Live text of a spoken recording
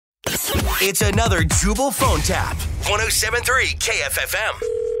It's another Jubal phone tap. 107.3 KFFM.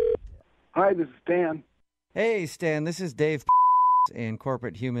 Hi, this is Dan. Hey, Stan, this is Dave in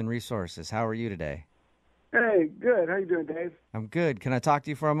Corporate Human Resources. How are you today? Hey, good. How you doing, Dave? I'm good. Can I talk to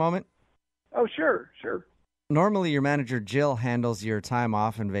you for a moment? Oh, sure. Normally, your manager, Jill, handles your time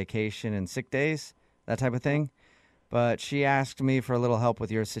off and vacation and sick days, that type of thing. But she asked me for a little help with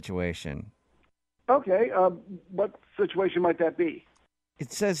your situation. Okay, what situation might that be?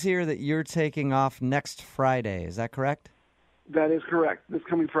 It says here that you're taking off next Friday. Is that correct? That is correct. This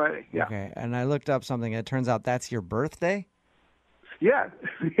coming Friday, yeah. Okay, and I looked up something. It turns out that's your birthday? Yeah,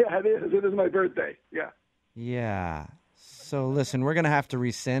 it is. It is my birthday, yeah. Yeah. So listen, we're going to have to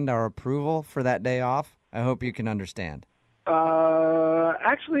rescind our approval for that day off. I hope you can understand.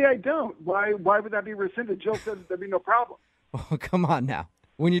 Actually, I don't. Why would that be rescinded? Jill said there'd be no problem. Oh, come on now.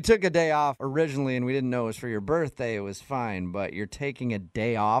 When you took a day off originally and we didn't know it was for your birthday, it was fine. But you're taking a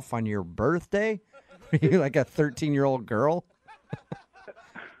day off on your birthday? Are you like a 13-year-old girl?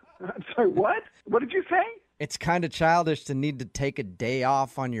 I'm sorry, what? What did you say? It's kind of childish to need to take a day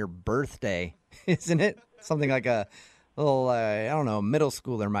off on your birthday, isn't it? Something like a little, I don't know, middle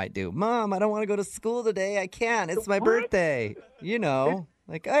schooler might do. Mom, I don't want to go to school today. I can't. It's my birthday. You know,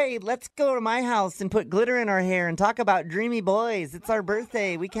 like, hey, let's go to my house and put glitter in our hair and talk about dreamy boys. It's our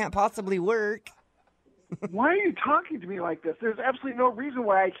birthday. We can't possibly work. Why are you talking to me like this? There's absolutely no reason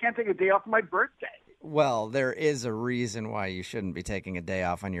why I can't take a day off on my birthday. Well, there is a reason why you shouldn't be taking a day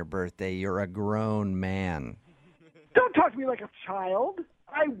off on your birthday. You're a grown man. Don't talk to me like a child.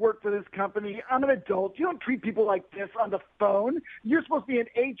 I work for this company. I'm an adult. You don't treat people like this on the phone. You're supposed to be in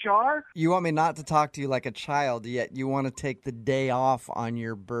HR. You want me not to talk to you like a child, yet you want to take the day off on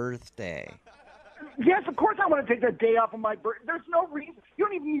your birthday. Yes, of course I want to take the day off on my birthday. There's no reason. You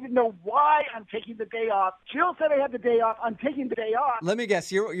don't even need to know why I'm taking the day off. Jill said I had the day off. I'm taking the day off. Let me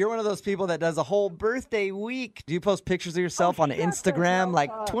guess. You're one of those people that does a whole birthday week. Do you post pictures of yourself on Instagram like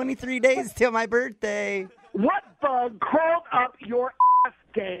 23 days till my birthday? What bug crawled up your ass,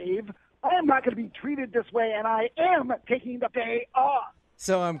 Dave? I am not going to be treated this way, and I am taking the day off.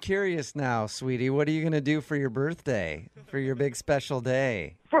 So I'm curious now, sweetie. What are you going to do for your birthday, for your big special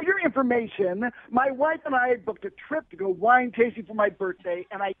day? For your information, my wife and I booked a trip to go wine tasting for my birthday,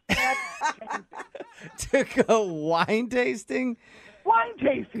 and I can't change it. To go wine tasting? Wine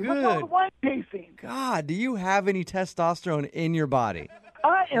tasting. What's wrong with wine tasting? God, do you have any testosterone in your body?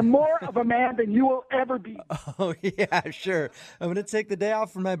 I am more of a man than you will ever be. Oh, yeah, sure. I'm going to take the day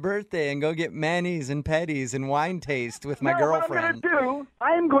off for my birthday and go get manis and petties and wine taste with my girlfriend. What I'm going to do,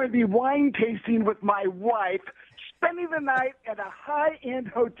 I am going to be wine tasting with my wife, spending the night at a high-end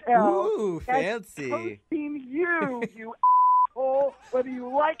hotel. Ooh, fancy. And hosting you asshole, whether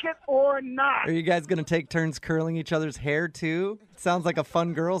you like it or not. Are you guys going to take turns curling each other's hair, too? Sounds like a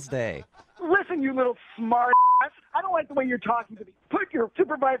fun girls' day. Listen, you little smart ass. I don't like the way you're talking to me. Put your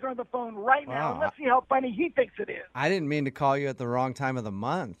supervisor on the phone right now, and let's see how funny he thinks it is. I didn't mean to call you at the wrong time of the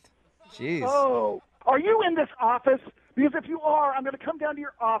month. Jeez. Oh, are you in this office? Because if you are, I'm going to come down to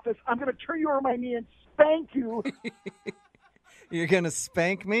your office. I'm going to turn you over my knee and spank you. You're going to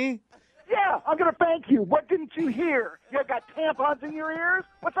spank me? Yeah, I'm going to spank you. What didn't you hear? You got tampons in your ears?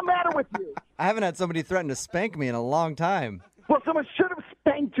 What's the matter with you? I haven't had somebody threaten to spank me in a long time. Well, someone should have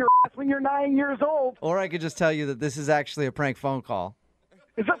spanked your ass when you're 9 years old. Or I could just tell you that this is actually a prank phone call.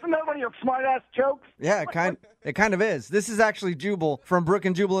 Is this another one of your smart-ass jokes? Yeah, it kind of is. This is actually Jubal from Brooke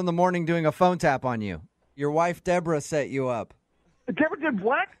and Jubal in the Morning doing a phone tap on you. Your wife, Deborah, set you up. Deborah did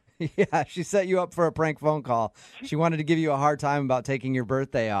what? Yeah, she set you up for a prank phone call. She wanted to give you a hard time about taking your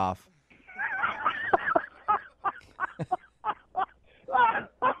birthday off.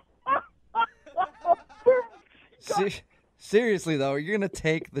 Seriously, though, you're going to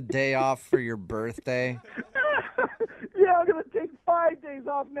take the day off for your birthday? Yeah, I'm going to take 5 days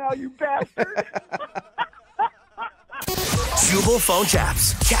off now, you bastard. Jubal phone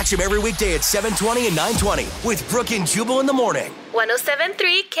taps. Catch him every weekday at 7:20 and 9:20 with Brooke and Jubal in the Morning.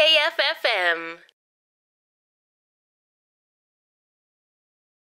 107.3 KFFM.